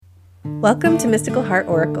Welcome to Mystical Heart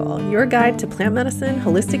Oracle, your guide to plant medicine,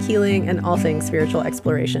 holistic healing, and all things spiritual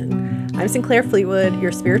exploration. I'm Sinclair Fleetwood,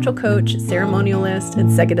 your spiritual coach, ceremonialist, and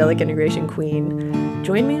psychedelic integration queen.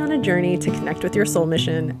 Join me on a journey to connect with your soul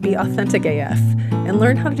mission, be authentic AF, and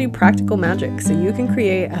learn how to do practical magic so you can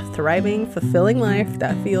create a thriving, fulfilling life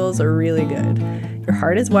that feels really good. Your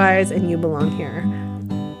heart is wise and you belong here.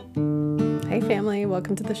 Hey family,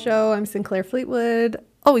 welcome to the show. I'm Sinclair Fleetwood.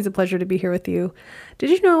 Always a pleasure to be here with you.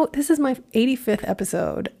 Did you know this is my 85th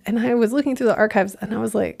episode? And I was looking through the archives and I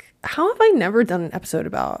was like, how have I never done an episode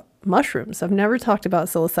about mushrooms? I've never talked about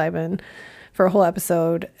psilocybin for a whole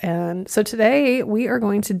episode. And so today we are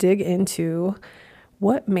going to dig into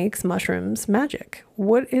what makes mushrooms magic.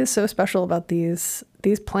 What is so special about these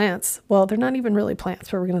plants? Well, they're not even really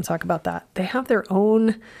plants, but we're going to talk about that. They have their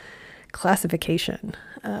own classification.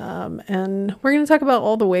 And we're going to talk about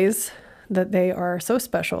all the ways that they are so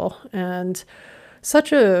special and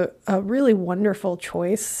such a really wonderful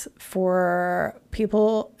choice for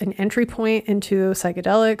people, an entry point into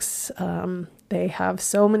psychedelics. They have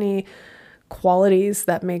so many qualities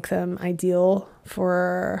that make them ideal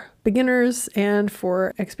for beginners and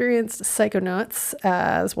for experienced psychonauts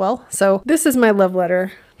as well. So this is my love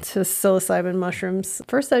letter to psilocybin mushrooms.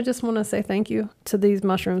 First, I just want to say thank you to these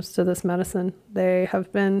mushrooms, to this medicine. They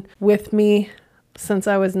have been with me since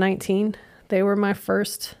I was 19. They were my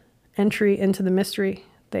first entry into the mystery.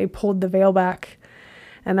 They pulled the veil back.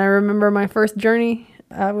 And I remember my first journey.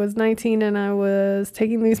 I was 19 and I was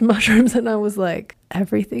taking these mushrooms and I was like,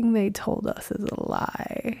 everything they told us is a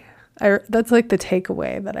lie. That's like the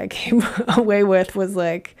takeaway that I came away with was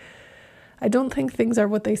like, I don't think things are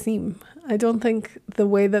what they seem. I don't think the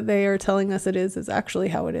way that they are telling us it is actually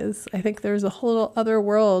how it is. I think there's a whole other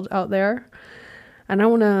world out there and I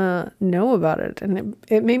want to know about it. And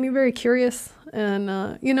it made me very curious. And,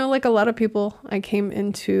 like a lot of people, I came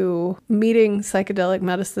into meeting psychedelic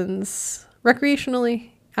medicines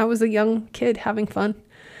recreationally. I was a young kid having fun.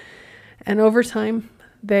 And over time,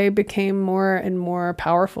 they became more and more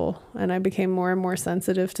powerful. And I became more and more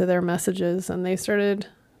sensitive to their messages. And they started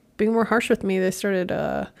being more harsh with me. They started,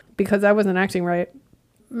 because I wasn't acting right.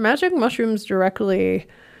 Magic mushrooms directly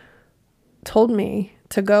told me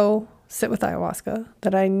to go sit with ayahuasca,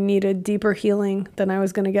 that I needed deeper healing than I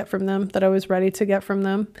was going to get from them, that I was ready to get from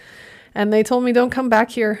them. And they told me, don't come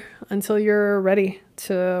back here until you're ready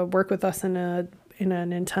to work with us in an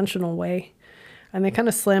intentional way. And they kind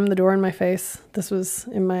of slammed the door in my face. This was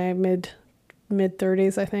in my mid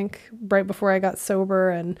 30s, I think, right before I got sober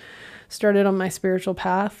and started on my spiritual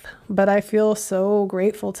path. But I feel so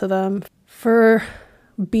grateful to them for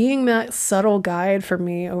being that subtle guide for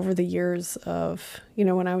me over the years of,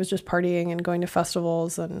 when I was just partying and going to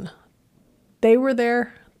festivals, and they were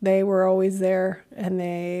there. They were always there, and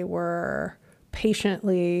they were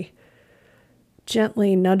patiently,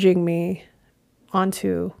 gently nudging me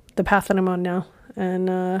onto the path that I'm on now.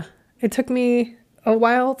 And it took me a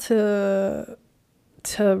while to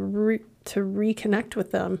reconnect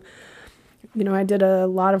with them. I did a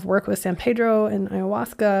lot of work with San Pedro and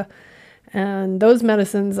ayahuasca, and those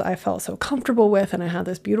medicines I felt so comfortable with and I had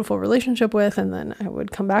this beautiful relationship with. And then I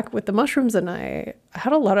would come back with the mushrooms, and I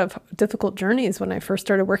had a lot of difficult journeys when I first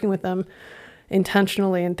started working with them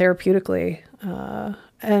intentionally and therapeutically.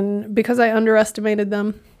 And because I underestimated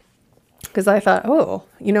them, because I thought,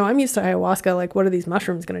 I'm used to ayahuasca. Like, what are these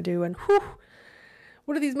mushrooms going to do? And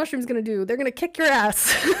what are these mushrooms going to do? They're going to kick your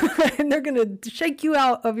ass and they're going to shake you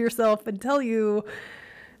out of yourself and tell you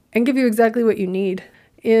and give you exactly what you need.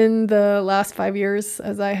 In the last 5 years,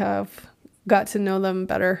 as I have got to know them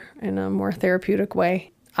better in a more therapeutic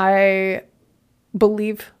way, I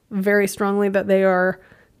believe very strongly that they are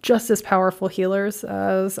just as powerful healers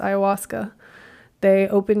as ayahuasca. They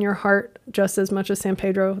open your heart just as much as San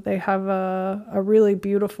Pedro. They have a really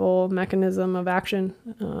beautiful mechanism of action.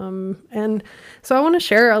 And so I want to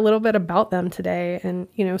share a little bit about them today and,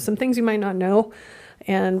 some things you might not know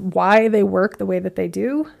and why they work the way that they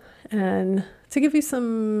do, and to give you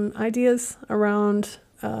some ideas around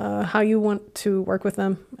how you want to work with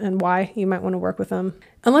them and why you might want to work with them.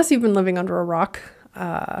 Unless you've been living under a rock,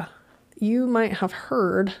 you might have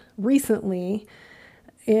heard recently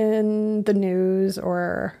in the news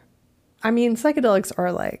psychedelics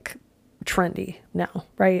are like trendy now,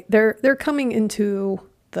 right? They're coming into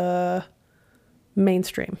the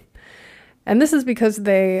mainstream. And this is because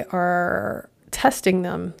they are testing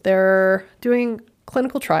them. They're doing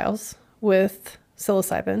clinical trials with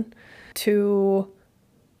psilocybin to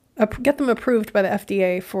get them approved by the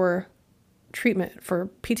FDA for treatment for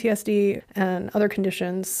PTSD and other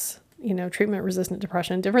conditions treatment-resistant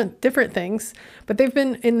depression, different things. But they've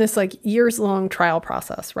been in this like years-long trial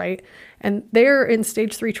process, right? And they're in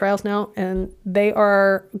stage 3 trials now, and they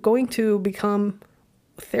are going to become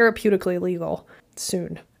therapeutically legal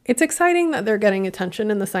soon. It's exciting that they're getting attention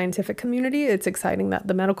in the scientific community. It's exciting that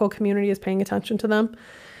the medical community is paying attention to them.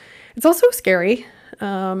 It's also scary.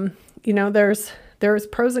 There's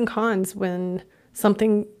pros and cons when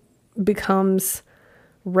something becomes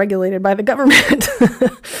regulated by the government.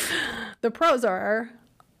 The pros are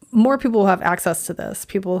more people will have access to this,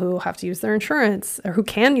 people who have to use their insurance or who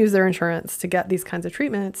can use their insurance to get these kinds of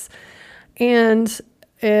treatments. And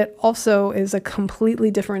it also is a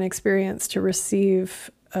completely different experience to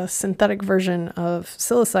receive a synthetic version of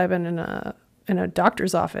psilocybin in a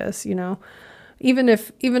doctor's office, Even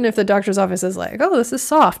if the doctor's office is like, oh, this is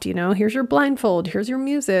soft, here's your blindfold, here's your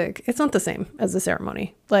music. It's not the same as the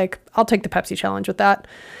ceremony. Like, I'll take the Pepsi challenge with that.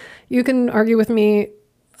 You can argue with me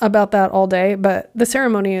about that all day, but the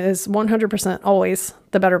ceremony is 100% always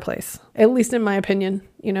the better place, at least in my opinion.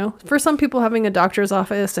 For some people, having a doctor's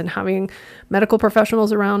office and having medical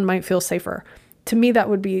professionals around might feel safer. To me, that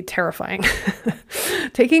would be terrifying.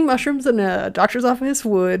 Taking mushrooms in a doctor's office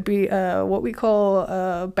would be what we call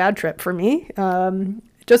a bad trip for me,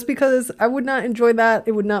 just because I would not enjoy that.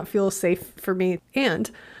 It would not feel safe for me. And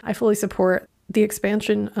I fully support the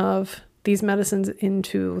expansion of these medicines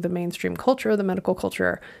into the mainstream culture, the medical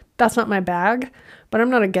culture. That's not my bag, but I'm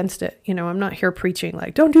not against it. I'm not here preaching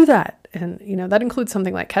like, don't do that. And, that includes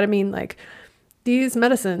something like ketamine. Like, these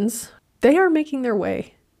medicines, they are making their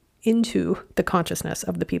way into the consciousness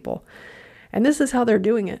of the people. And this is how they're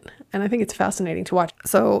doing it. And I think it's fascinating to watch.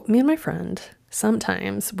 So me and my friend,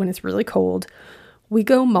 sometimes when it's really cold, we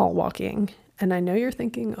go mall walking. And I know you're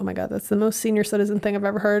thinking, oh my God, that's the most senior citizen thing I've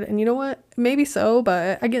ever heard. And you know what? Maybe so,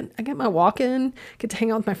 but I get my walk in, get to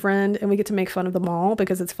hang out with my friend, and we get to make fun of the mall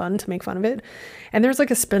because it's fun to make fun of it. And there's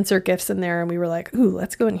like a Spencer Gifts in there, and we were like, ooh,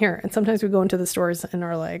 let's go in here. And sometimes we go into the stores and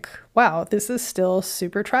are like, wow, this is still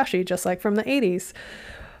super trashy, just like from the 80s.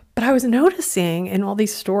 But I was noticing in all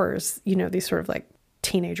these stores, these sort of like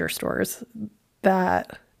teenager stores,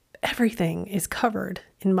 that everything is covered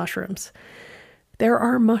in mushrooms. There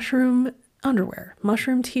are mushroom underwear,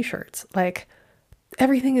 mushroom t-shirts, like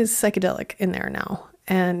everything is psychedelic in there now.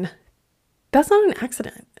 And that's not an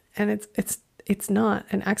accident. And it's not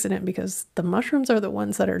an accident because the mushrooms are the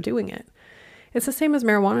ones that are doing it. It's the same as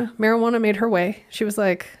marijuana. Marijuana made her way. She was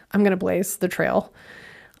like, I'm going to blaze the trail.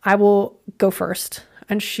 I will go first.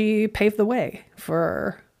 And she paved the way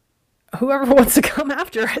for whoever wants to come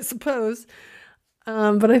after, I suppose.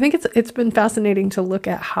 But I think it's been fascinating to look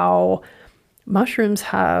at how mushrooms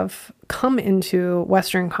have come into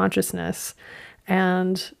Western consciousness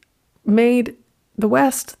and made the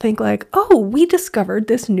West think like, oh, we discovered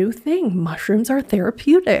this new thing. Mushrooms are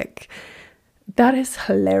therapeutic. That is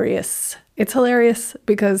hilarious. It's hilarious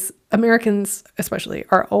because Americans especially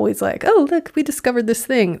are always like, oh, look, we discovered this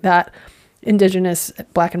thing that Indigenous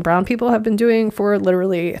Black and brown people have been doing for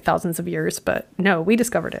literally thousands of years. But no, we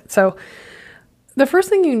discovered it. So the first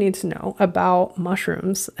thing you need to know about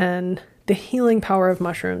mushrooms and the healing power of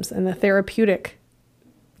mushrooms and the therapeutic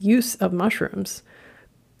use of mushrooms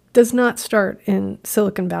does not start in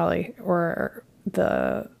Silicon Valley or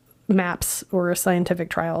the maps or scientific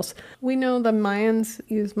trials. We know the Mayans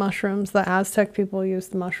used mushrooms, the Aztec people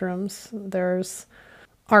used mushrooms. There's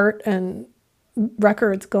art and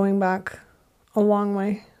records going back a long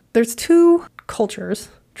way. There's two cultures,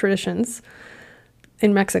 traditions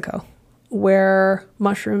in Mexico where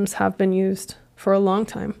mushrooms have been used for a long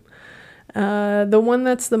time. The one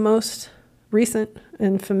that's the most recent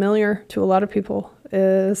and familiar to a lot of people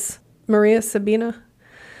is Maria Sabina.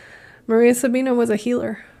 Maria Sabina was a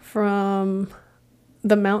healer from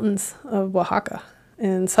the mountains of Oaxaca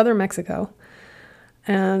in southern Mexico.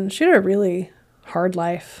 And she had a really hard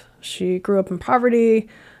life. She grew up in poverty.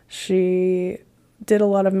 She did a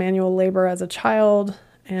lot of manual labor as a child.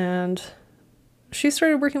 And she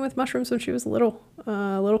started working with mushrooms when she was a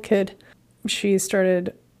little kid. She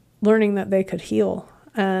started learning that they could heal.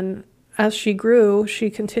 And as she grew, she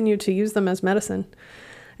continued to use them as medicine.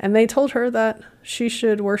 And they told her that she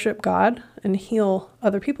should worship God and heal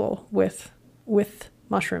other people with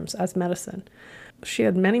mushrooms as medicine. She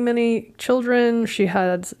had many, many children. She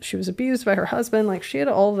was abused by her husband. Like, she had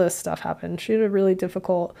all this stuff happen. She had a really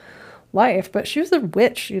difficult life, but she was a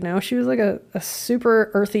witch, She was like a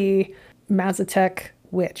super earthy Mazatec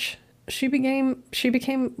witch. She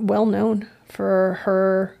became well known for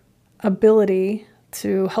her ability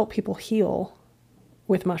to help people heal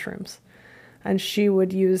with mushrooms. And she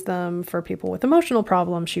would use them for people with emotional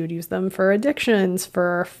problems. She would use them for addictions,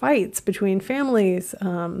 for fights between families.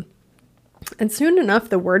 And soon enough,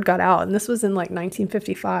 the word got out, and this was in like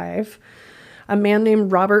 1955. A man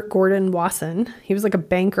named Robert Gordon Wasson, he was like a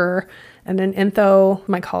banker and an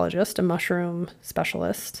entomycologist, a mushroom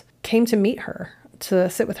specialist, came to meet her, to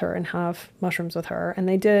sit with her and have mushrooms with her. And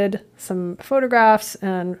they did some photographs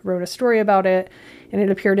and wrote a story about it, and it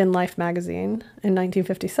appeared in Life magazine in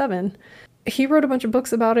 1957. He wrote a bunch of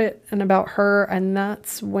books about it and about her, and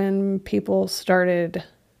that's when people started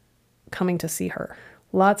coming to see her.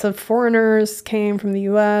 Lots of foreigners came from the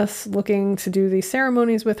US looking to do these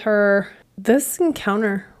ceremonies with her. This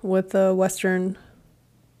encounter with the Western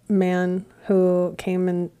man who came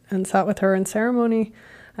and sat with her in ceremony,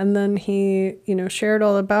 and then he, shared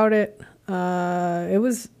all about it, it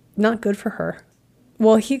was not good for her.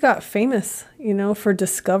 Well, he got famous, for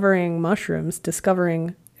discovering mushrooms.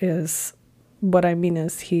 Discovering is what I mean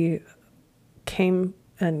is he came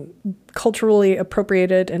and culturally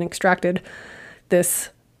appropriated and extracted this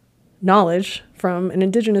knowledge from an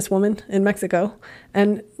indigenous woman in Mexico.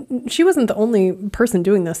 And she wasn't the only person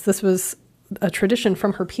doing this. This was a tradition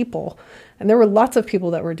from her people. And there were lots of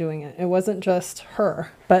people that were doing it. It wasn't just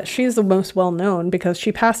her, but she's the most well known because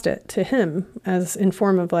she passed it to him as in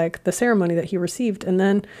form of like the ceremony that he received. And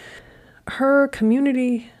then her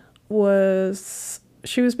community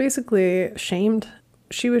she was basically shamed.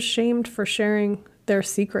 She was shamed for sharing their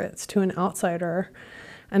secrets to an outsider.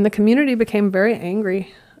 And the community became very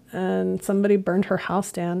angry, and somebody burned her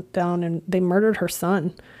house down and they murdered her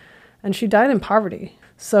son, and she died in poverty.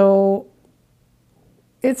 So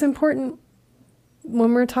it's important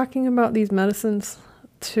when we're talking about these medicines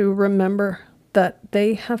to remember that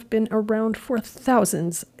they have been around for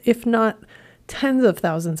thousands, if not tens of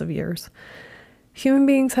thousands of years. Human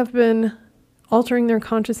beings have been altering their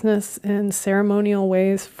consciousness in ceremonial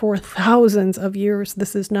ways for thousands of years.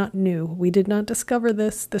 This is not new. We did not discover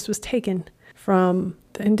this. This was taken from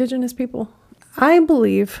the indigenous people. I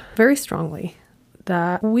believe very strongly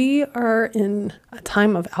that we are in a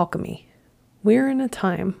time of alchemy. We're in a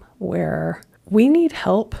time where we need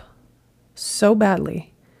help so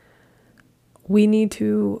badly. We need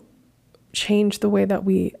to change the way that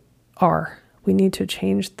we are. We need to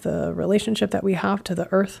change the relationship that we have to the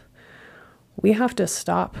earth. We have to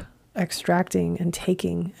stop extracting and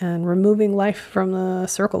taking and removing life from the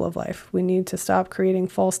circle of life. We need to stop creating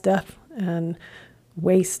false death and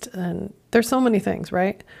waste. And there's so many things,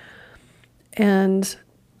 right? And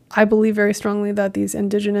I believe very strongly that these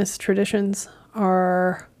indigenous traditions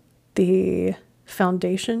are the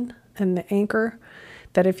foundation and the anchor,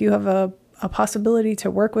 that if you have a possibility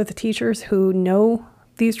to work with teachers who know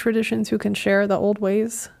these traditions, who can share the old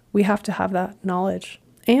ways, we have to have that knowledge.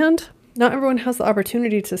 And not everyone has the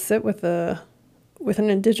opportunity to sit with an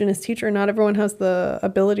indigenous teacher. Not everyone has the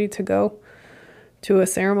ability to go to a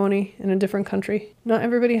ceremony in a different country. Not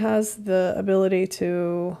everybody has the ability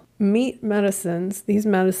to meet these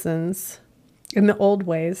medicines in the old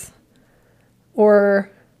ways,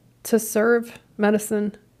 or to serve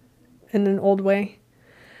medicine in an old way.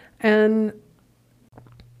 And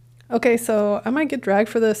okay, so I might get dragged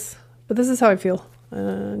for this, but this is how I feel.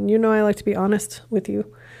 I like to be honest with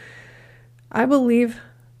you. I believe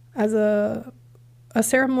as a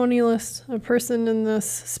ceremonialist, a person in this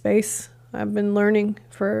space, I've been learning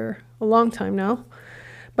for a long time now,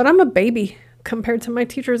 but I'm a baby compared to my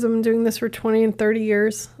teachers. I've been doing this for 20 and 30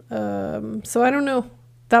 years. So I don't know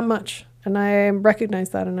that much, and I recognize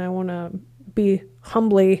that, and I want to be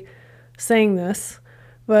humbly saying this,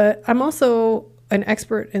 but I'm also an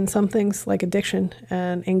expert in some things like addiction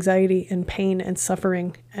and anxiety and pain and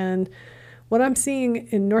suffering. And what I'm seeing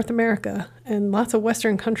in North America and lots of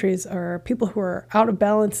Western countries are people who are out of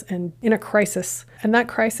balance and in a crisis. And that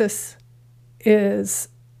crisis is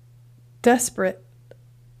desperate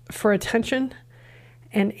for attention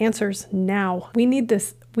and answers now. We need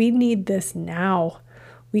this. We need this now.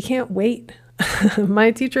 We can't wait.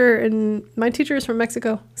 My teacher is from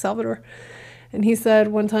Mexico, Salvador. And he said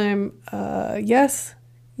one time, yes,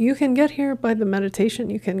 you can get here by the meditation.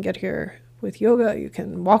 You can get here with yoga. You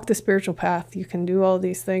can walk the spiritual path. You can do all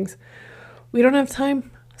these things. We don't have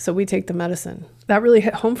time, so we take the medicine. That really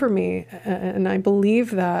hit home for me. And I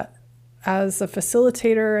believe that as a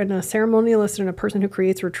facilitator and a ceremonialist and a person who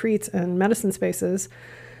creates retreats and medicine spaces,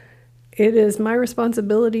 it is my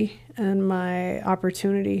responsibility and my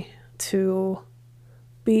opportunity to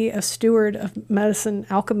be a steward of medicine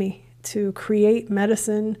alchemy, to create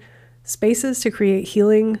medicine spaces, to create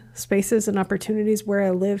healing spaces and opportunities where I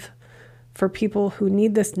live for people who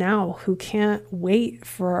need this now, who can't wait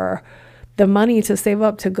for the money to save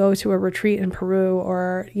up to go to a retreat in Peru,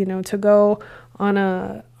 or, to go on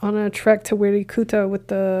a trek to Wirikuta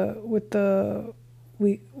with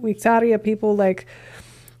Wixárika people, like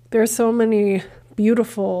there's so many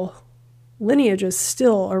beautiful lineages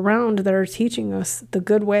still around that are teaching us the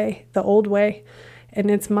good way, the old way. And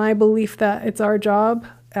it's my belief that it's our job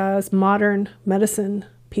as modern medicine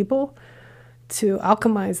people to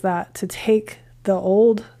alchemize that, to take the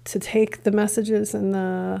old, to take the messages and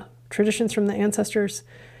the traditions from the ancestors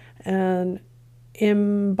and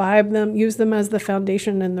imbibe them, use them as the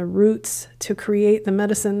foundation and the roots to create the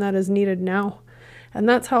medicine that is needed now. And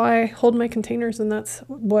that's how I hold my containers, and that's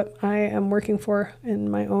what I am working for in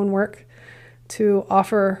my own work, to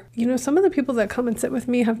offer. You know, some of the people that come and sit with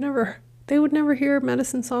me they would never hear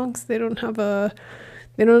medicine songs. They don't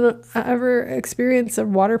ever experience a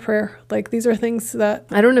water prayer. Like, these are things that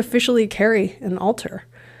I don't officially carry an altar,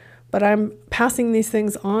 but I'm passing these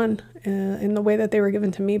things on in the way that they were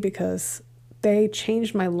given to me because they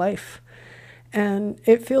changed my life. And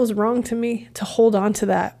it feels wrong to me to hold on to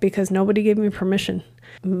that because nobody gave me permission.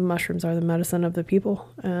 Mushrooms are the medicine of the people.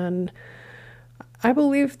 And I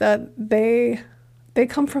believe that they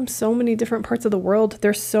come from so many different parts of the world.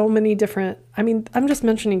 There's so many different, I mean, I'm just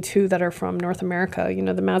mentioning two that are from North America, you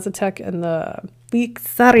know, the Mazatec and the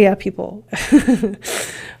Wixárika people. The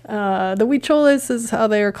Huicholes is how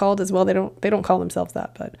they are called as well. They don't call themselves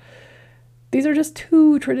that, but these are just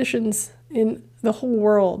two traditions in the whole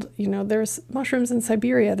world. You know, there's mushrooms in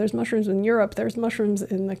Siberia, there's mushrooms in Europe, there's mushrooms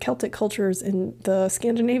in the Celtic cultures, in the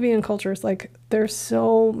Scandinavian cultures. Like, there's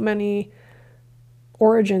so many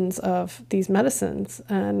origins of these medicines,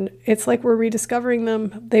 and it's like we're rediscovering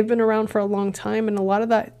them. They've been around for a long time, and a lot of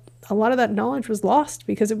that knowledge was lost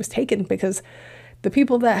because it was taken, because the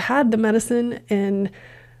people that had the medicine in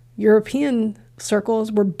European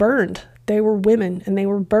circles were burned. They were women, and they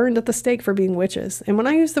were burned at the stake for being witches. And when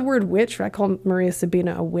I use the word witch, I call Maria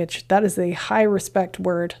Sabina a witch. That is a high respect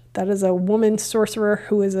word. That is a woman sorcerer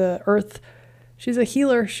who is she's a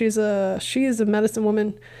healer. She is a medicine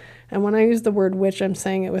woman. And when I use the word witch, I'm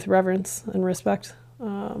saying it with reverence and respect.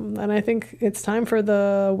 And I think it's time for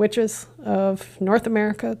the witches of North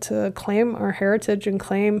America to claim our heritage and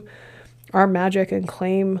claim our magic and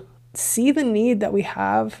see the need that we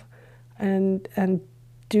have and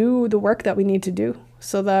do the work that we need to do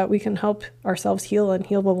so that we can help ourselves heal and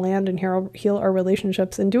heal the land and heal our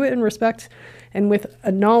relationships, and do it in respect and with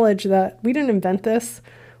a knowledge that we didn't invent this.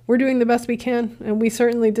 We're doing the best we can, and we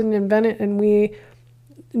certainly didn't invent it, and we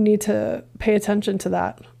need to pay attention to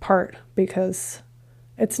that part, because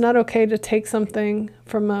it's not okay to take something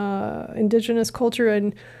from a indigenous culture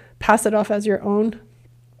and pass it off as your own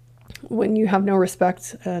when you have no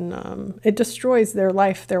respect, and it destroys their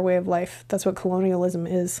life, their way of life. That's what colonialism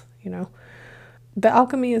is, you know. The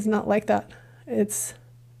alchemy is not like that. It's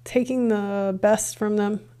taking the best from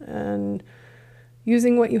them and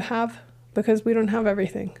using what you have, because we don't have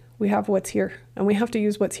everything. We have what's here, and we have to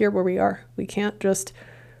use what's here where we are. We can't just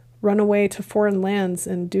run away to foreign lands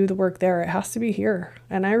and do the work there. It has to be here,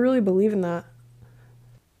 and I really believe in that.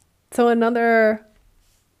 So another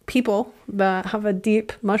people that have a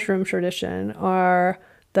deep mushroom tradition are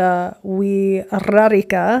the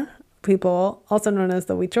Wixárika people, also known as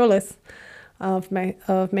the Huicholes of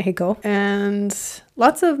Mexico, and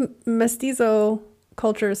lots of mestizo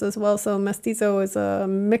cultures as well. So mestizo is a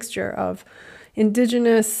mixture of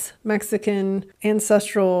indigenous Mexican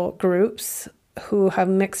ancestral groups who have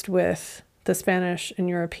mixed with the Spanish and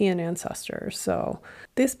European ancestors. So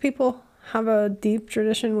these people have a deep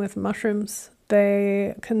tradition with mushrooms.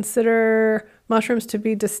 They consider mushrooms to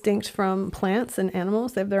be distinct from plants and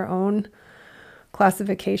animals. They have their own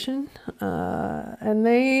classification, and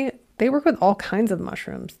they work with all kinds of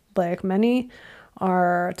mushrooms. Like, many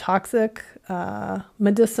are toxic,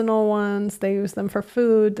 medicinal ones. They use them for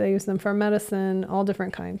food. They use them for medicine, all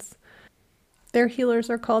different kinds. Their healers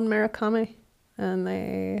are called Maricame, and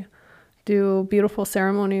they do beautiful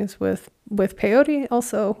ceremonies with peyote,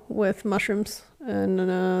 also with mushrooms.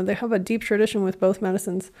 And they have a deep tradition with both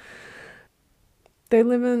medicines. They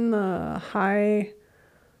live in the high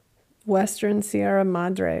western Sierra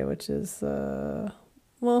Madre, which is,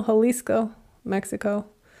 Jalisco, Mexico.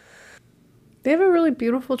 They have a really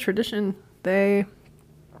beautiful tradition. They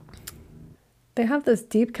have this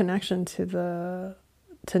deep connection to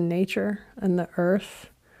nature and the earth.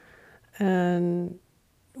 And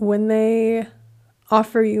when they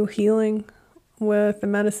offer you healing with the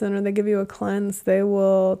medicine, or they give you a cleanse, they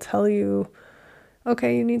will tell you,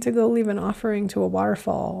 okay, you need to go leave an offering to a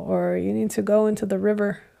waterfall, or you need to go into the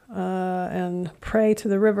river and pray to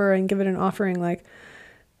the river and give it an offering. Like,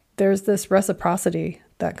 there's this reciprocity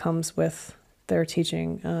that comes with their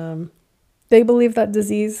teaching. They believe that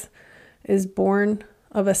disease is born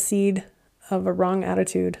of a seed of a wrong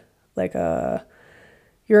attitude. Like,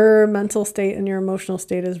 Your mental state and your emotional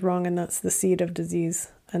state is wrong, and that's the seed of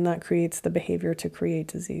disease, and that creates the behavior to create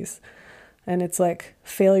disease. And it's like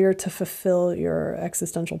failure to fulfill your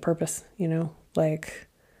existential purpose, like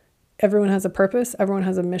everyone has a purpose, everyone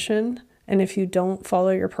has a mission, and if you don't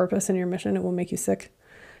follow your purpose and your mission, it will make you sick.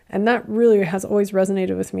 And that really has always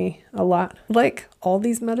resonated with me a lot. Like all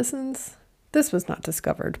these medicines, this was not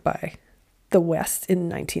discovered by the West in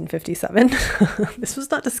 1957. This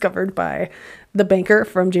was not discovered by the banker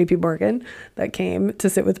from JP Morgan that came to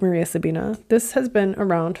sit with Maria Sabina. This has been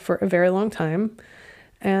around for a very long time.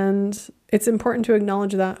 And it's important to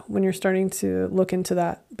acknowledge that when you're starting to look into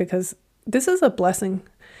that, because this is a blessing.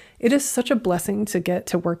 It is such a blessing to get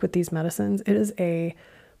to work with these medicines. It is a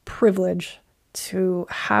privilege to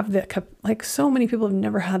have like so many people have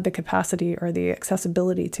never had the capacity or the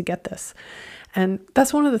accessibility to get this. And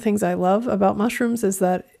that's one of the things I love about mushrooms is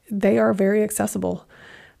that they are very accessible.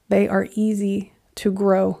 They are easy to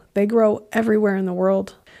grow. They grow everywhere in the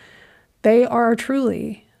world. They are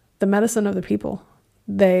truly the medicine of the people.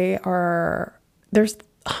 There's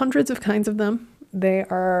hundreds of kinds of them. They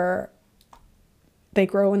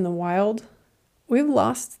grow in the wild. We've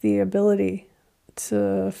lost the ability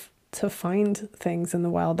to find things in the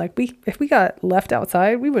wild. Like if we got left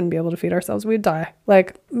outside, we wouldn't be able to feed ourselves. We'd die,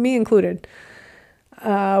 like me included.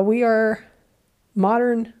 We are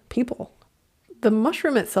modern people. The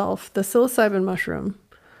mushroom itself, the psilocybin mushroom,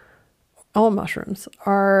 all mushrooms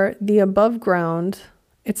are the above ground.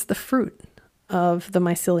 It's the fruit of the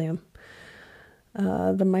mycelium.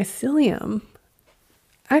 The mycelium,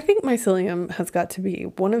 I think mycelium has got to be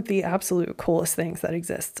one of the absolute coolest things that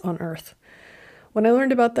exists on Earth. When I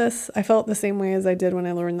learned about this, I felt the same way as I did when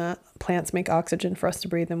I learned that plants make oxygen for us to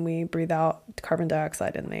breathe and we breathe out carbon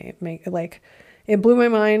dioxide, and they make it blew my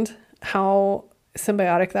mind how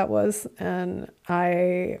symbiotic that was. And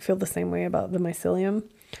I feel the same way about the mycelium.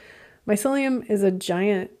 Mycelium is a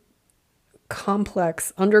giant,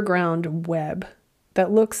 complex underground web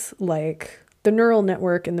that looks like the neural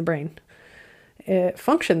network in the brain. It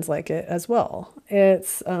functions like it as well.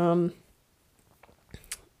 It's,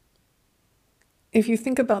 if you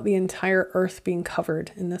think about the entire earth being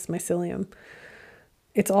covered in this mycelium,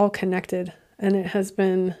 it's all connected, and it has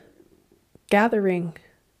been gathering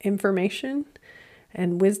information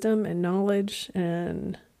and wisdom and knowledge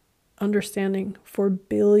and understanding for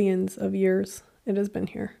billions of years. It has been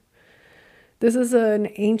here. This is an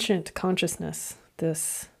ancient consciousness.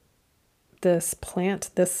 This plant,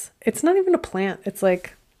 it's not even a plant. It's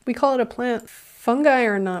like, we call it a plant. Fungi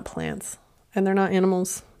are not plants, and they're not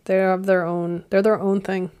animals. They're their own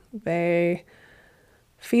thing. They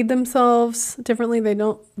feed themselves differently. They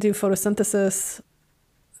don't do photosynthesis.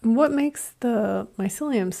 What makes the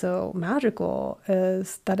mycelium so magical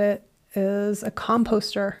is that it is a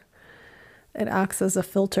composter. It acts as a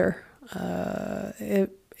filter.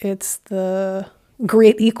 It's the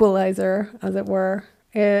great equalizer, as it were.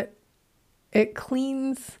 It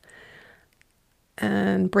cleans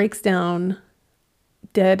and breaks down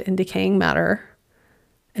dead and decaying matter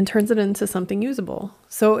and turns it into something usable.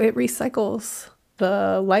 So it recycles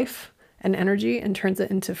the life and energy and turns it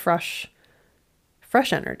into fresh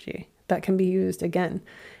energy that can be used again.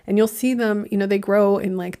 And you'll see them, they grow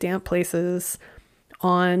in like damp places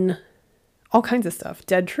on all kinds of stuff,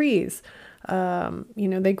 dead trees.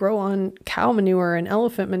 They grow on cow manure and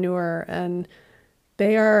elephant manure, and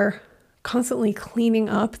they are constantly cleaning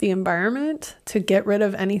up the environment to get rid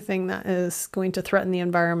of anything that is going to threaten the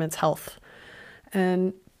environment's health.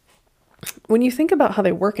 And when you think about how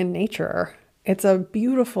they work in nature, it's a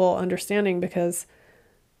beautiful understanding, because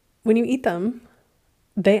when you eat them,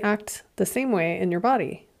 they act the same way in your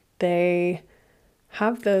body. They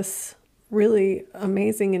have this really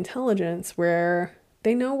amazing intelligence where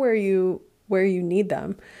they know where you need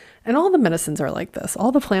them. And all the medicines are like this.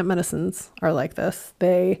 All the plant medicines are like this.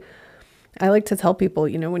 I like to tell people,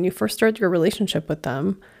 when you first start your relationship with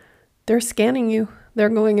them, they're scanning you. They're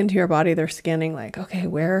going into your body. They're scanning like, okay,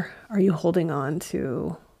 where are you holding on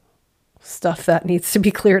to stuff that needs to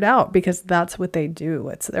be cleared out? Because that's what they do.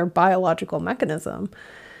 It's their biological mechanism.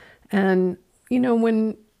 And,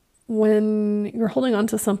 when you're holding on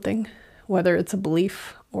to something, whether it's a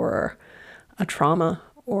belief or a trauma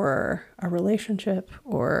or a relationship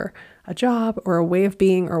or a job or a way of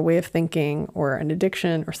being or a way of thinking or an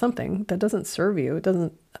addiction or something that doesn't serve you,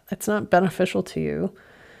 it's not beneficial to you,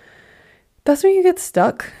 that's when you get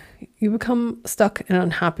stuck. You become stuck and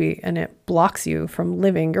unhappy, and it blocks you from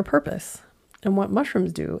living your purpose. And what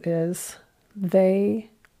mushrooms do is they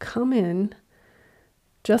come in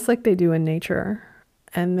just like they do in nature,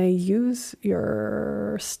 and they use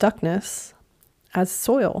your stuckness as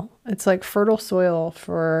soil. It's like fertile soil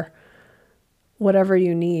for whatever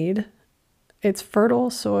you need. It's fertile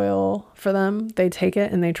soil for them. They take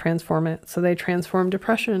it and they transform it. So they transform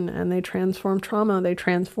depression and they transform trauma. They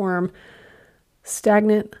transform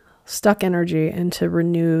stagnant, stuck energy into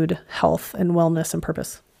renewed health and wellness and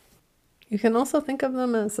purpose. You can also think of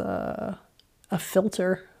them as a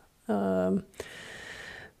filter. You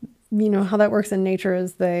know how that works in nature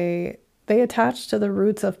is they attach to the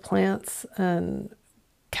roots of plants and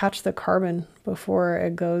catch the carbon before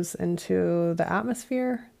it goes into the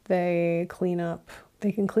atmosphere. They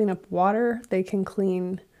can clean up water. They're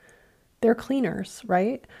cleaners,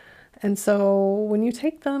 right? And so when you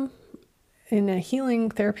take them in a healing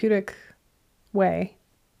therapeutic way,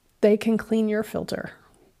 they can clean your filter.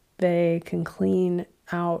 They can clean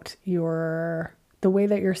out the way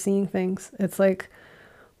that you're seeing things. It's like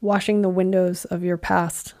washing the windows of your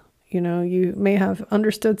past. You know, you may have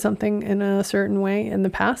understood something in a certain way in the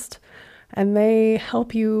past, and they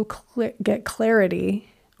help you get clarity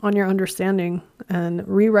on your understanding and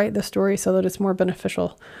rewrite the story so that it's more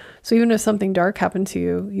beneficial. So even if something dark happened to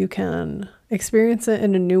you, you can experience it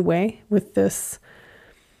in a new way with this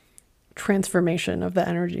transformation of the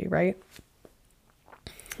energy, right?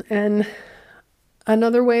 And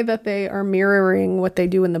another way that they are mirroring what they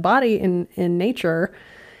do in the body in nature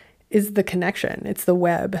is the connection. It's the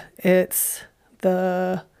web. They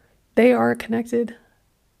are connected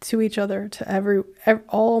to each other, to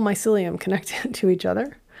all mycelium connected to each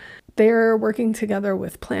other. They're working together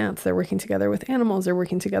with plants. They're working together with animals. They're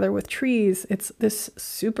working together with trees. It's this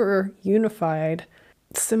super unified,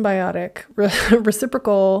 symbiotic,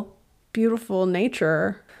 reciprocal, beautiful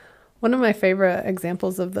nature. One of my favorite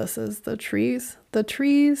examples of this is the trees.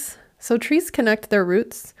 So trees connect their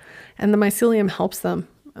roots and the mycelium helps them.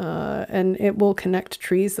 And it will connect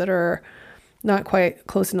trees that are not quite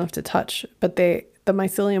close enough to touch, but the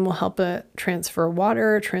mycelium will help it transfer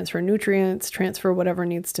water, transfer nutrients, transfer whatever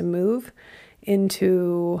needs to move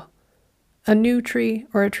into a new tree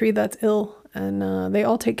or a tree that's ill. And they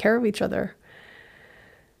all take care of each other.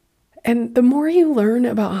 And the more you learn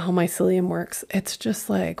about how mycelium works, it's just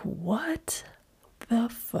like, what the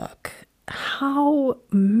fuck? How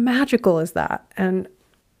magical is that? And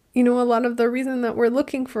you know, a lot of the reason that we're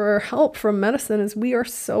looking for help from medicine is we are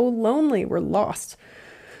so lonely. We're lost.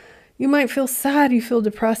 You might feel sad, you feel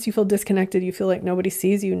depressed, you feel disconnected, you feel like nobody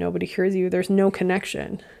sees you, nobody hears you, there's no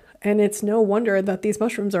connection. And it's no wonder that these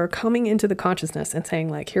mushrooms are coming into the consciousness and saying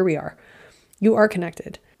like, here we are. You are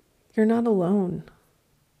connected. You're not alone.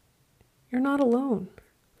 You're not alone.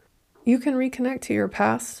 You can reconnect to your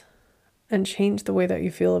past and change the way that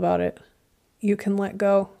you feel about it. You can let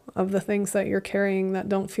go of the things that you're carrying that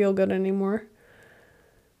don't feel good anymore.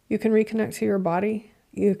 You can reconnect to your body.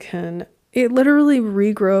 It literally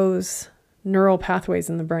regrows neural pathways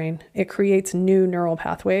in the brain. It creates new neural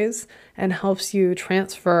pathways and helps you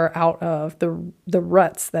transfer out of the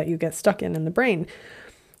ruts that you get stuck in the brain.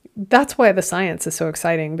 That's why the science is so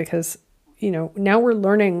exciting because, you know, now we're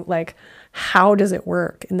learning like, how does it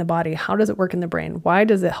work in the body? How does it work in the brain? Why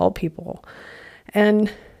does it help people?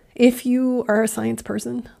 And if you are a science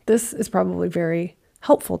person, this is probably very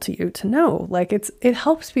helpful to you to know. Like it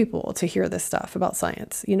helps people to hear this stuff about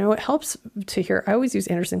science. You know, it helps to hear. I always use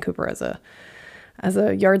Anderson Cooper as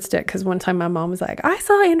a yardstick because one time my mom was like, I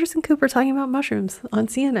saw Anderson Cooper talking about mushrooms on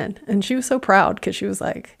CNN, and she was so proud because she was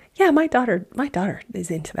like, yeah, my daughter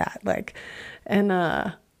is into that. Like, and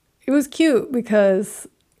it was cute because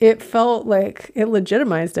it felt like it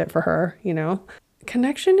legitimized it for her. You know,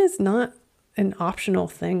 connection is not an optional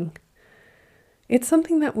thing. It's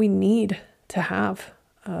something that we need to have.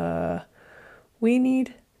 We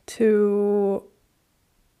need to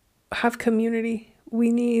have community.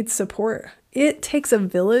 We need support. It takes a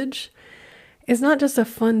village. It's not just a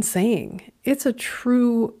fun saying. It's a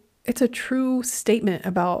true statement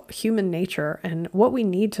about human nature and what we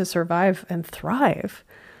need to survive and thrive.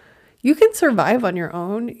 You can survive on your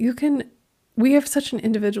own. We have such an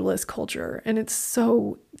individualist culture, and it's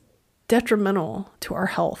so detrimental to our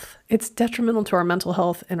health. It's detrimental to our mental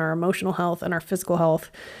health and our emotional health and our physical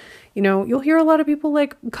health. You know, you'll hear a lot of people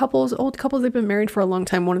like old couples, they've been married for a long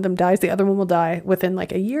time. One of them dies, the other one will die within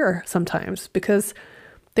like a year sometimes because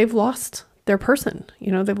they've lost their person,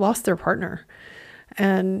 you know, they've lost their partner.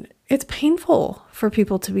 And it's painful for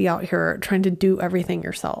people to be out here trying to do everything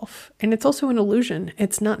yourself. And it's also an illusion.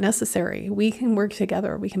 It's not necessary. We can work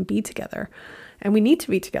together. We can be together, and we need to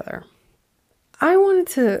be together. I wanted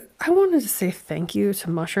to say thank you to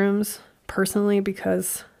mushrooms personally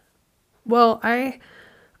because, well, they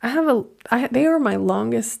are my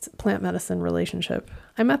longest plant medicine relationship.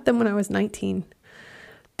 I met them when I was 19.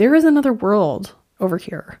 There is another world over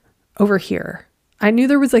here, over here. I knew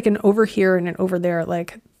there was like an over here and an over there.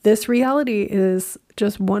 Like this reality is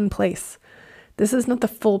just one place. This is not the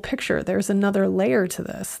full picture. There's another layer to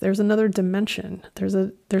this. There's another dimension.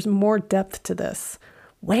 There's more depth to this,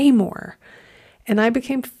 way more. And I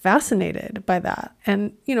became fascinated by that.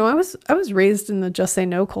 And, you know, I was raised in the just say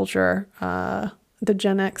no culture, the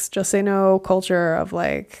Gen X just say no culture of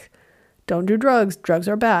like, don't do drugs. Drugs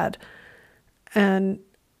are bad. And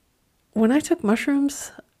when I took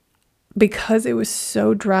mushrooms, because it was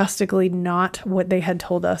so drastically not what they had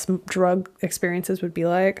told us drug experiences would be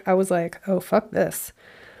like, I was like, oh, fuck this.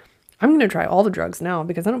 I'm going to try all the drugs now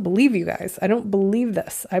because I don't believe you guys. I don't believe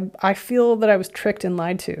this. I feel that I was tricked and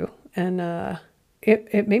lied to. And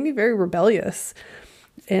it made me very rebellious.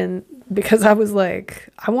 And because I was like,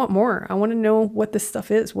 I want more. I want to know what this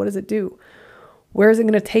stuff is. What does it do? Where is it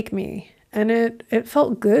going to take me? And it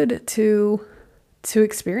felt good to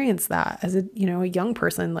experience that as a young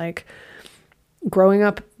person, like growing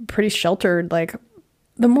up pretty sheltered. Like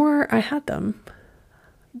the more I had them,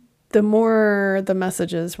 the more the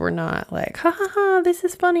messages were not like, ha ha ha, this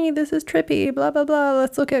is funny, this is trippy, blah, blah, blah,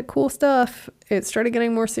 let's look at cool stuff. It started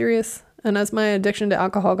getting more serious. And as my addiction to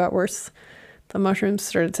alcohol got worse, the mushrooms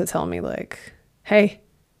started to tell me like, hey,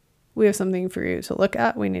 we have something for you to look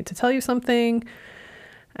at. We need to tell you something.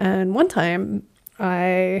 And one time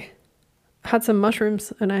I had some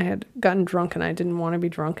mushrooms and I had gotten drunk and I didn't want to be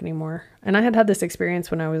drunk anymore. And I had this experience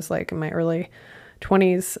when I was like in my early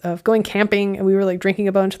 20s of going camping, and we were like drinking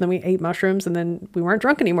a bunch and then we ate mushrooms and then we weren't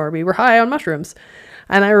drunk anymore. We were high on mushrooms.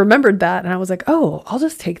 And I remembered that and I was like, oh, I'll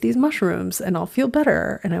just take these mushrooms and I'll feel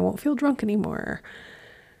better and I won't feel drunk anymore.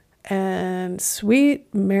 And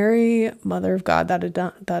sweet Mary, Mother of God, that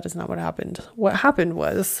is not what happened. What happened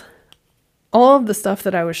was all of the stuff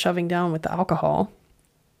that I was shoving down with the alcohol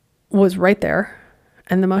was right there,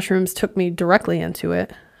 and the mushrooms took me directly into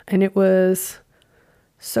it, and it was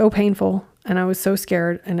so painful, and I was so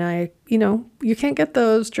scared, and you can't get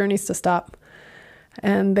those journeys to stop.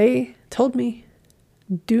 And they told me,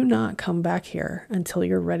 do not come back here until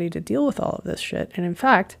you're ready to deal with all of this shit. And in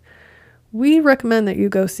fact, we recommend that you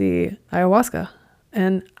go see ayahuasca.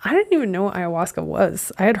 And I didn't even know what ayahuasca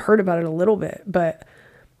was. I had heard about it a little bit, but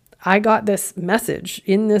I got this message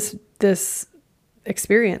in this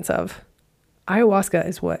experience of ayahuasca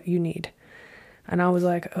is what you need. And I was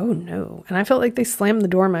like, oh no. And I felt like they slammed the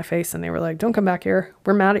door in my face and they were like, don't come back here.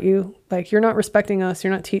 We're mad at you. Like, you're not respecting us.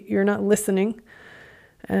 You're not listening.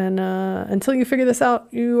 And until you figure this out,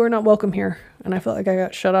 you are not welcome here. And I felt like I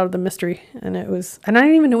got shut out of the mystery. And I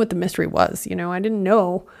didn't even know what the mystery was. I didn't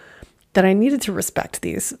know that I needed to respect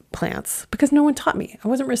these plants because no one taught me. I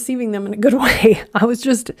wasn't receiving them in a good way. I was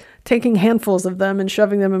just taking handfuls of them and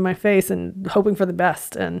shoving them in my face and hoping for the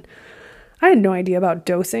best. And I had no idea about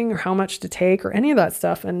dosing or how much to take or any of that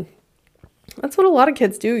stuff. And that's what a lot of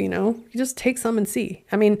kids do, You just take some and see.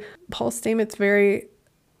 I mean, Paul Stamets very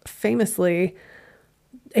famously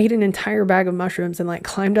ate an entire bag of mushrooms and like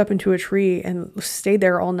climbed up into a tree and stayed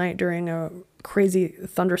there all night during a crazy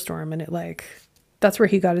thunderstorm. And that's where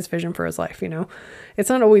he got his vision for his life. It's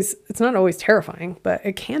not always terrifying, but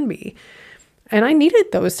it can be. And I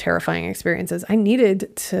needed those terrifying experiences. I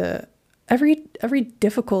needed to, every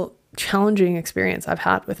difficult, challenging experience I've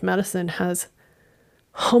had with medicine has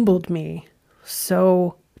humbled me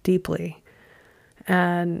so deeply.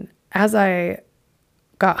 And as I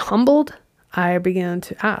got humbled, I began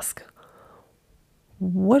to ask,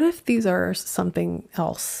 what if these are something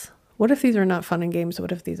else? What if these are not fun and games?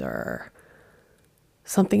 What if these are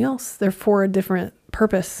something else? They're for a different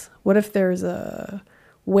purpose. What if there's a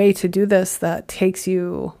way to do this that takes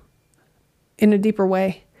you in a deeper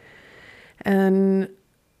way? And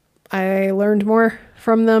I learned more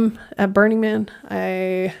from them at Burning Man.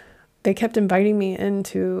 They kept inviting me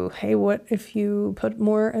into, hey, what if you put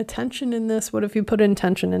more attention in this? What if you put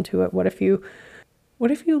intention into it? What if you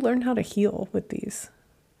learn how to heal with these?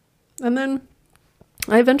 And then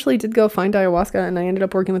I eventually did go find ayahuasca, and I ended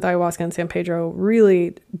up working with ayahuasca in San Pedro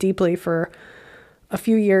really deeply for a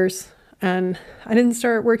few years. And I didn't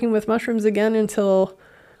start working with mushrooms again until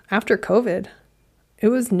after COVID. It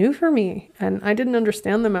was new for me, and I didn't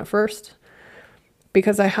understand them at first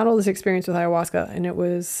because I had all this experience with ayahuasca, and it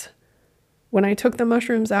was when I took the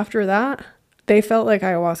mushrooms after that, they felt like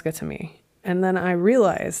ayahuasca to me. And then I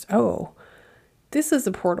realized, oh, this is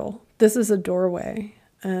a portal. This is a doorway.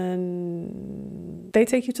 And they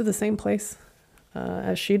take you to the same place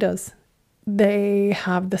as she does. They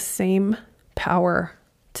have the same power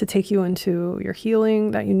to take you into your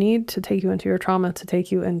healing that you need, to take you into your trauma, to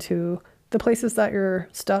take you into the places that you're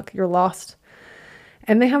stuck, you're lost.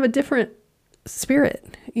 And they have a different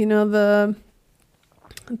spirit.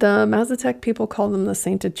 The Mazatec people call them the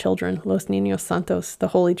sainted children, Los Niños Santos, the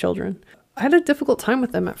holy children. I had a difficult time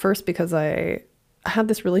with them at first because I had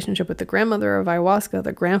this relationship with the grandmother of ayahuasca,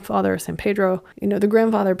 the grandfather of San Pedro, the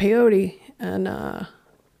grandfather peyote, and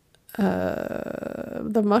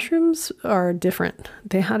the mushrooms are different.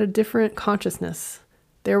 They had a different consciousness.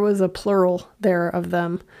 There was a plural there of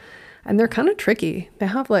them, and they're kind of tricky. They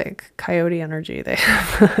have like coyote energy.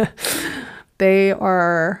 They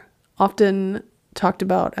are often talked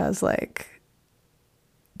about as like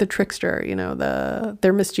the trickster,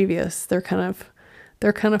 they're mischievous. They're kind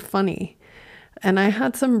of funny. And I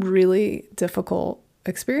had some really difficult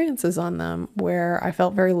experiences on them where I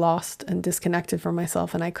felt very lost and disconnected from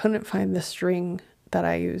myself, and I couldn't find the string that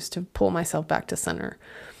I used to pull myself back to center.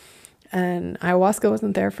 And ayahuasca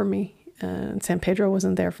wasn't there for me, and San Pedro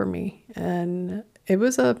wasn't there for me. And it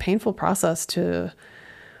was a painful process to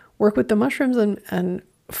work with the mushrooms and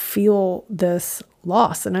feel this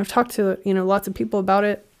loss. And I've talked to, lots of people about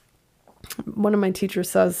it. One of my teachers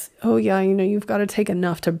says, oh yeah, you've got to take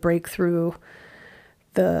enough to break through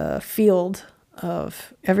the field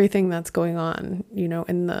of everything that's going on,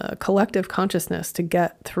 in the collective consciousness to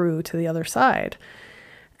get through to the other side.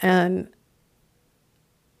 And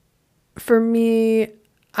for me,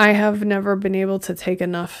 I have never been able to take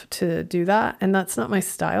enough to do that. And that's not my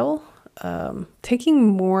style.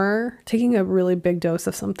 Taking a really big dose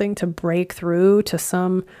of something to break through to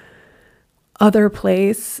some other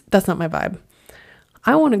place, that's not my vibe.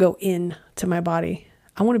 I want to go in to my body.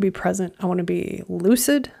 I want to be present. I want to be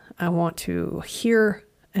lucid. I want to hear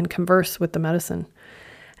and converse with the medicine.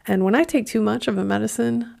 And when I take too much of a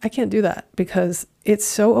medicine, I can't do that because it's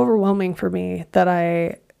so overwhelming for me that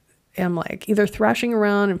I am like either thrashing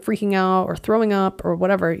around and freaking out or throwing up or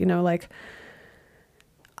whatever,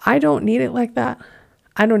 I don't need it like that.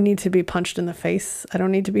 I don't need to be punched in the face. I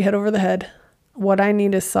don't need to be hit over the head. What I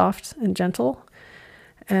need is soft and gentle.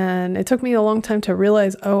 And it took me a long time to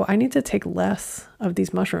realize, I need to take less of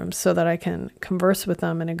these mushrooms so that I can converse with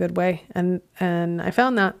them in a good way. And I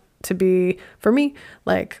found that to be, for me,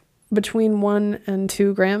 like between 1 and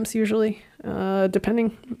 2 grams usually,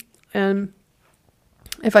 depending. And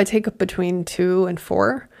if I take between 2 and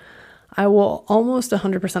 4, I will almost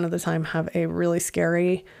 100% of the time have a really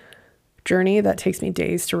scary journey that takes me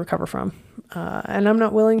days to recover from. And I'm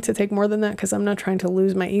not willing to take more than that because I'm not trying to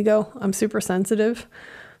lose my ego. I'm super sensitive.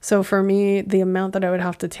 So for me, the amount that I would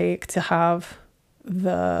have to take to have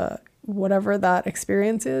whatever that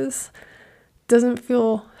experience is doesn't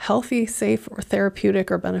feel healthy, safe, or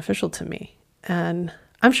therapeutic or beneficial to me. And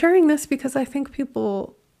I'm sharing this because I think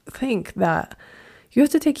people think that you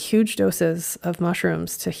have to take huge doses of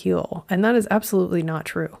mushrooms to heal. And that is absolutely not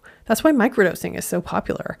true. That's why microdosing is so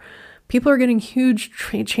popular. People are getting huge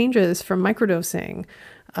changes from microdosing,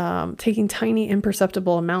 taking tiny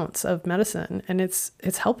imperceptible amounts of medicine, and it's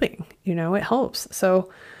helping, it helps.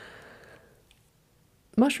 So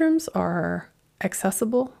mushrooms are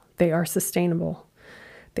accessible. They are sustainable.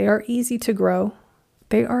 They are easy to grow.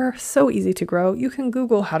 They are so easy to grow. You can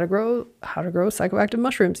Google how to grow psychoactive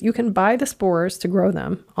mushrooms. You can buy the spores to grow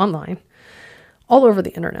them online all over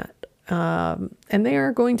the internet. And they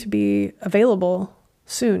are going to be available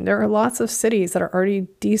soon. There are lots of cities that are already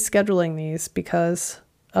descheduling these because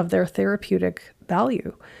of their therapeutic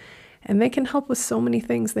value. And they can help with so many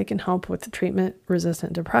things. They can help with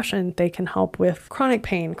treatment-resistant depression. They can help with chronic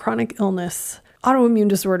pain, chronic illness, autoimmune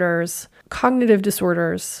disorders, cognitive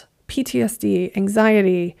disorders, PTSD,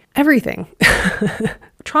 anxiety, everything.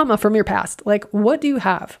 Trauma from your past. Like, what do you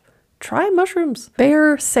have? Try mushrooms.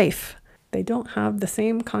 They're safe. They don't have the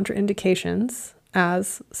same contraindications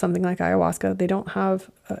as something like ayahuasca. They don't have,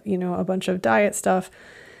 a bunch of diet stuff.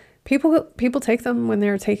 People take them when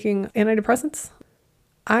they're taking antidepressants.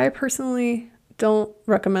 I personally don't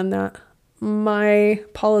recommend that. My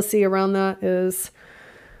policy around that is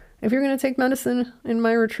if you're going to take medicine in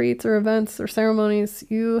my retreats or events or ceremonies,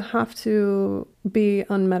 you have to be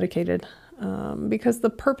unmedicated because the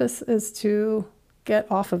purpose is to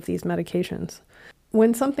get off of these medications.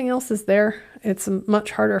 When something else is there, it's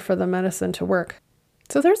much harder for the medicine to work.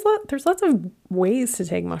 So there's lots of ways to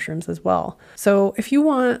take mushrooms as well. So if you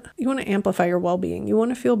want to amplify your well-being, you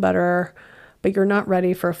want to feel better, but you're not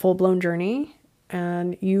ready for a full-blown journey,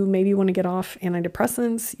 and you maybe want to get off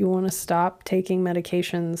antidepressants, you want to stop taking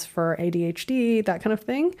medications for ADHD, that kind of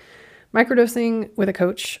thing, microdosing with a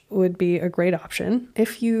coach would be a great option.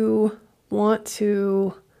 If you want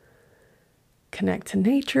to connect to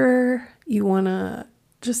nature, you want to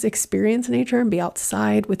just experience nature and be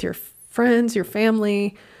outside with your friends, your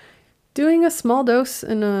family, doing a small dose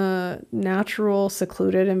in a natural,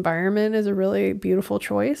 secluded environment is a really beautiful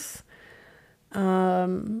choice.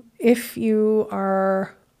 If you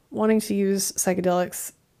are wanting to use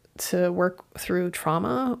psychedelics to work through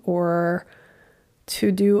trauma or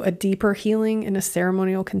to do a deeper healing in a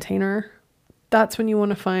ceremonial container, that's when you want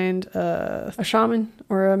to find a shaman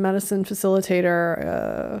or a medicine facilitator,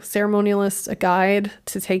 a ceremonialist, a guide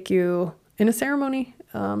to take you in a ceremony.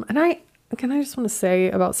 And I just want to say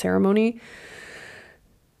about ceremony,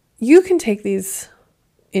 you can take these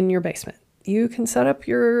in your basement. You can set up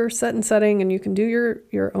your set and setting and you can do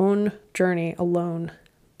your own journey alone.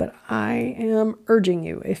 But I am urging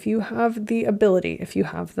you, if you have the ability, if you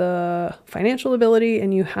have the financial ability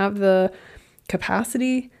and you have the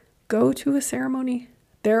capacity, go to a ceremony.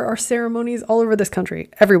 There are ceremonies all over this country,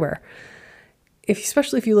 everywhere.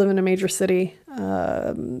 Especially if you live in a major city,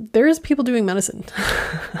 there's people doing medicine.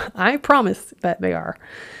 I promise that they are.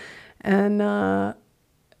 And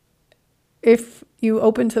if you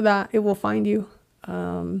open to that, it will find you.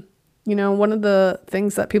 One of the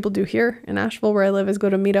things that people do here in Asheville, where I live, is go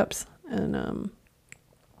to meetups. And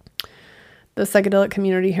the psychedelic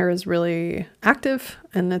community here is really active,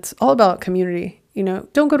 and it's all about community.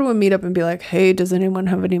 Don't go to a meetup and be like, hey, does anyone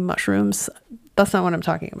have any mushrooms? That's not what I'm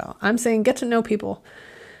talking about. I'm saying get to know people.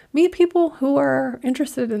 Meet people who are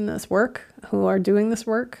interested in this work, who are doing this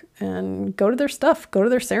work, and go to their stuff, go to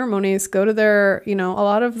their ceremonies, go to their, a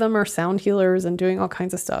lot of them are sound healers and doing all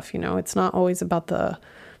kinds of stuff. It's not always about the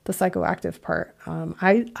psychoactive part.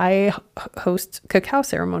 I host cacao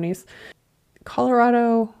ceremonies.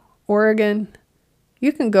 Colorado, Oregon,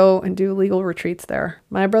 you can go and do legal retreats there.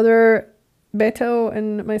 My brother Beto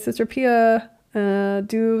and my sister Pia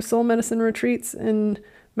do soul medicine retreats in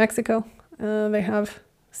Mexico. They have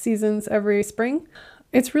seasons every spring.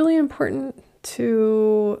 It's really important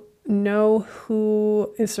to know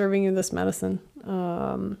who is serving you this medicine,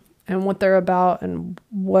 and what they're about and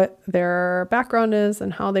what their background is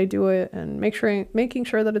and how they do it, and making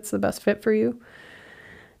sure that it's the best fit for you.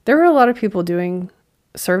 There are a lot of people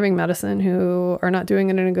serving medicine who are not doing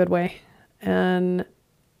it in a good way. And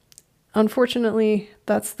unfortunately,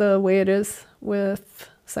 that's the way it is with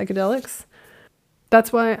psychedelics.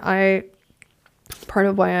 That's why part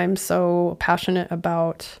of why I'm so passionate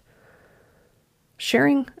about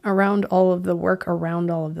sharing around all of the work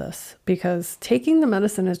around all of this, because taking the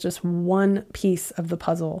medicine is just one piece of the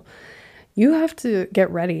puzzle. You have to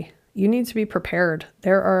get ready. You need to be prepared.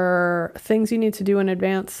 There are things you need to do in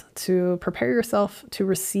advance to prepare yourself to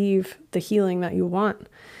receive the healing that you want.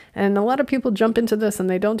 And a lot of people jump into this and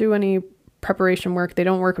they don't do any preparation work. They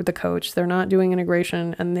don't work with the coach. They're not doing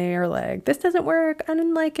integration, and they are like, this doesn't work. I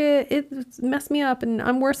didn't like it. It messed me up and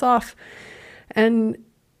I'm worse off. And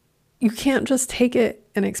you can't just take it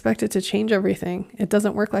and expect it to change everything. It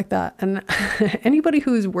doesn't work like that. And anybody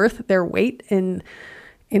who's worth their weight in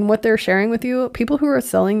what they're sharing with you, people who are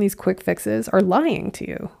selling these quick fixes are lying to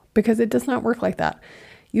you, because it does not work like that.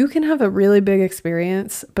 You can have a really big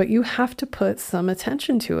experience, but you have to put some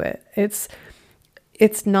attention to it.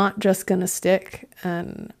 It's not just going to stick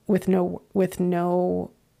and with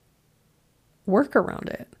no work around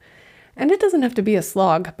it. And it doesn't have to be a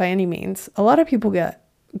slog by any means. A lot of people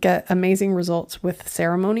get amazing results with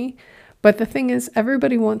ceremony. But the thing is,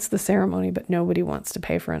 everybody wants the ceremony, but nobody wants to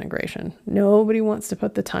pay for integration. Nobody wants to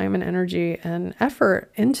put the time and energy and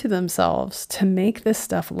effort into themselves to make this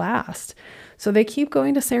stuff last. So they keep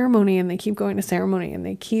going to ceremony and they keep going to ceremony and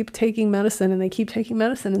they keep taking medicine and they keep taking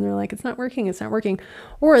medicine, and they're like, it's not working, it's not working.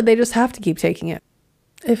 Or they just have to keep taking it.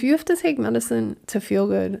 If you have to take medicine to feel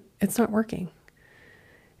good, it's not working.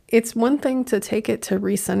 It's one thing to take it to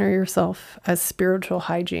recenter yourself as spiritual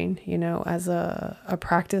hygiene, as a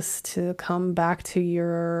practice to come back to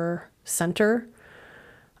your center,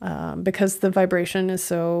 because the vibration is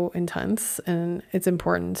so intense, and it's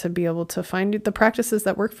important to be able to find the practices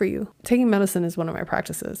that work for you. Taking medicine is one of my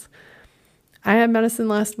practices. I had medicine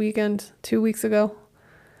last weekend, 2 weeks ago,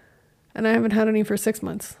 and I haven't had any for 6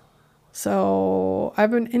 months. So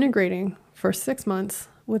I've been integrating for 6 months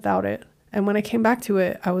without it. And when I came back to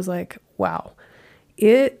it, I was like, wow,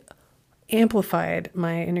 it amplified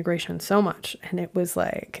my integration so much. And it was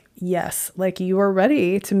like, yes, like you are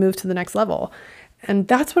ready to move to the next level. And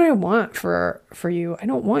that's what I want for you. I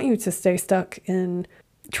don't want you to stay stuck in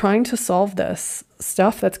trying to solve this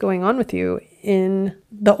stuff that's going on with you in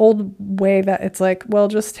the old way that it's like, well,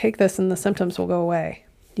 just take this and the symptoms will go away.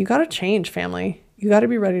 You got to change, family. You got to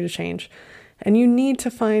be ready to change. And you need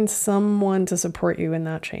to find someone to support you in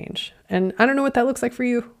that change. And I don't know what that looks like for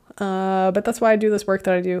you, but that's why I do this work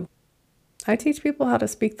that I do. I teach people how to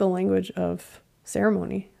speak the language of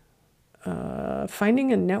ceremony.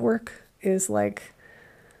 Finding a network is like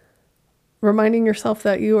reminding yourself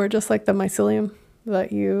that you are just like the mycelium,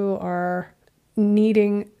 that you are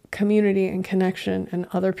needing community and connection and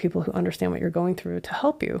other people who understand what you're going through to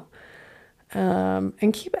help you.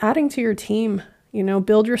 And keep adding to your team.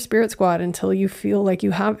 Build your spirit squad until you feel like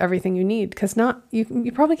you have everything you need. Because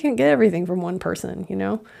you probably can't get everything from one person.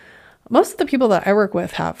 Most of the people that I work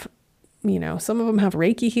with have, some of them have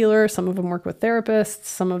Reiki healers, some of them work with therapists,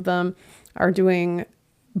 some of them are doing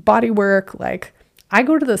body work. Like, I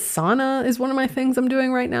go to the sauna is one of my things I'm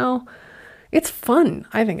doing right now. It's fun.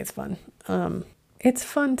 I think it's fun. It's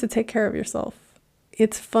fun to take care of yourself.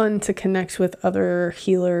 It's fun to connect with other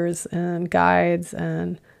healers and guides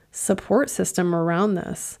and support system around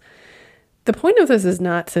this. The point of this is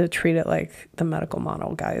not to treat it like the medical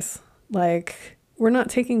model, guys. Like, we're not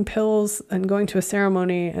taking pills and going to a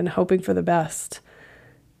ceremony and hoping for the best.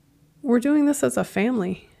 We're doing this as a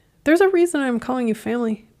family. There's a reason I'm calling you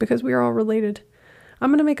family, because we are all related. I'm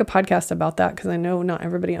going to make a podcast about that because I know not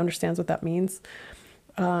everybody understands what that means.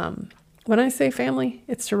 When I say family,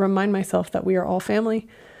 it's to remind myself that we are all family,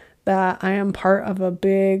 that I am part of a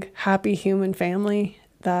big, happy human family,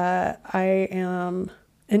 that I am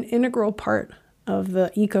an integral part of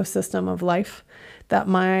the ecosystem of life, that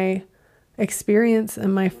my experience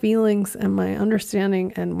and my feelings and my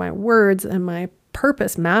understanding and my words and my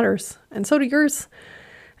purpose matters. And so do yours.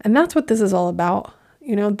 And that's what this is all about.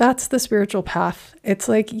 That's the spiritual path. It's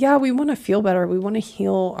like, yeah, we want to feel better. We want to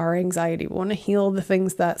heal our anxiety. We want to heal the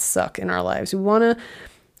things that suck in our lives. We want to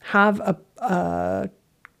have a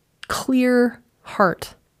clear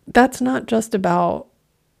heart. That's not just about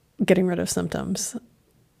getting rid of symptoms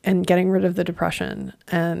and getting rid of the depression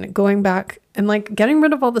and going back and like getting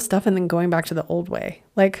rid of all the stuff and then going back to the old way.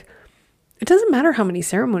 Like, it doesn't matter how many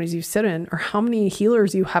ceremonies you sit in or how many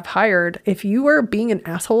healers you have hired. If you are being an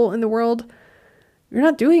asshole in the world, you're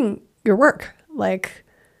not doing your work. Like,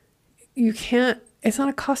 you can't, it's not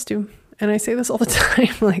a costume. And I say this all the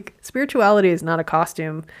time, like, spirituality is not a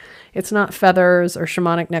costume. It's not feathers or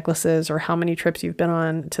shamanic necklaces or how many trips you've been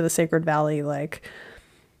on to the Sacred Valley. Like,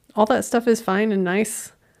 all that stuff is fine and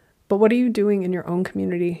nice, but what are you doing in your own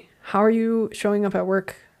community? How are you showing up at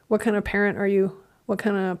work? What kind of parent are you? What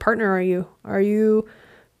kind of partner are you? Are you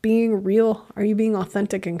being real? Are you being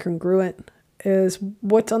authentic and congruent? Is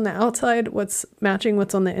what's on the outside, what's matching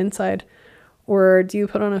what's on the inside? Or do you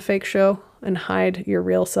put on a fake show and hide your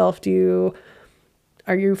real self?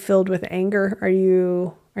 Are you filled with anger? Are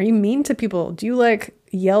you mean to people? Do you like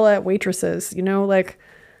yell at waitresses? Like,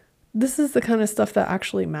 this is the kind of stuff that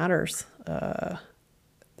actually matters.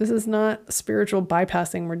 This is not spiritual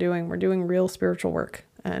bypassing we're doing. We're doing real spiritual work.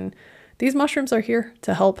 And these mushrooms are here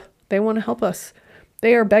to help. They want to help us.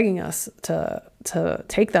 They are begging us to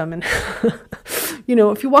take them. And,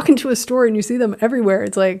 if you walk into a store and you see them everywhere,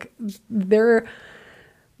 it's like they're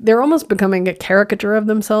almost becoming a caricature of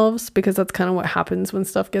themselves, because that's kind of what happens when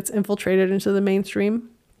stuff gets infiltrated into the mainstream.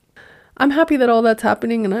 I'm happy that all that's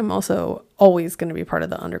happening, and I'm also always going to be part of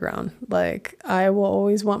the underground. Like, I will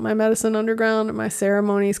always want my medicine underground, my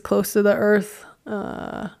ceremonies close to the earth.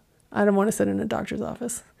 I don't want to sit in a doctor's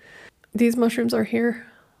office. These mushrooms are here.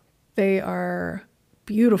 They are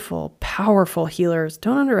beautiful, powerful healers.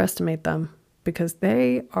 Don't underestimate them, because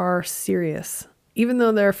they are serious, even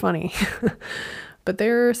though they're funny. But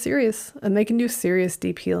they're serious, and they can do serious,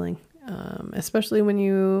 deep healing, especially when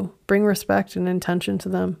you bring respect and intention to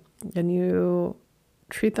them. And you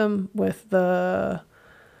treat them with the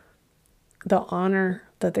honor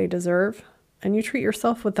that they deserve. And you treat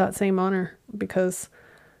yourself with that same honor, because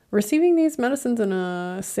receiving these medicines in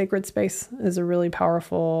a sacred space is a really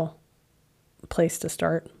powerful place to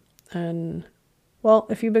start. And, well,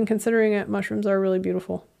 if you've been considering it, mushrooms are really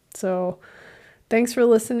beautiful. So thanks for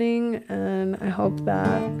listening. And I hope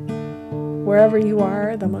that wherever you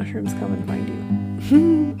are, the mushrooms come and find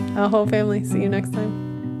you. Aho family. See you next time.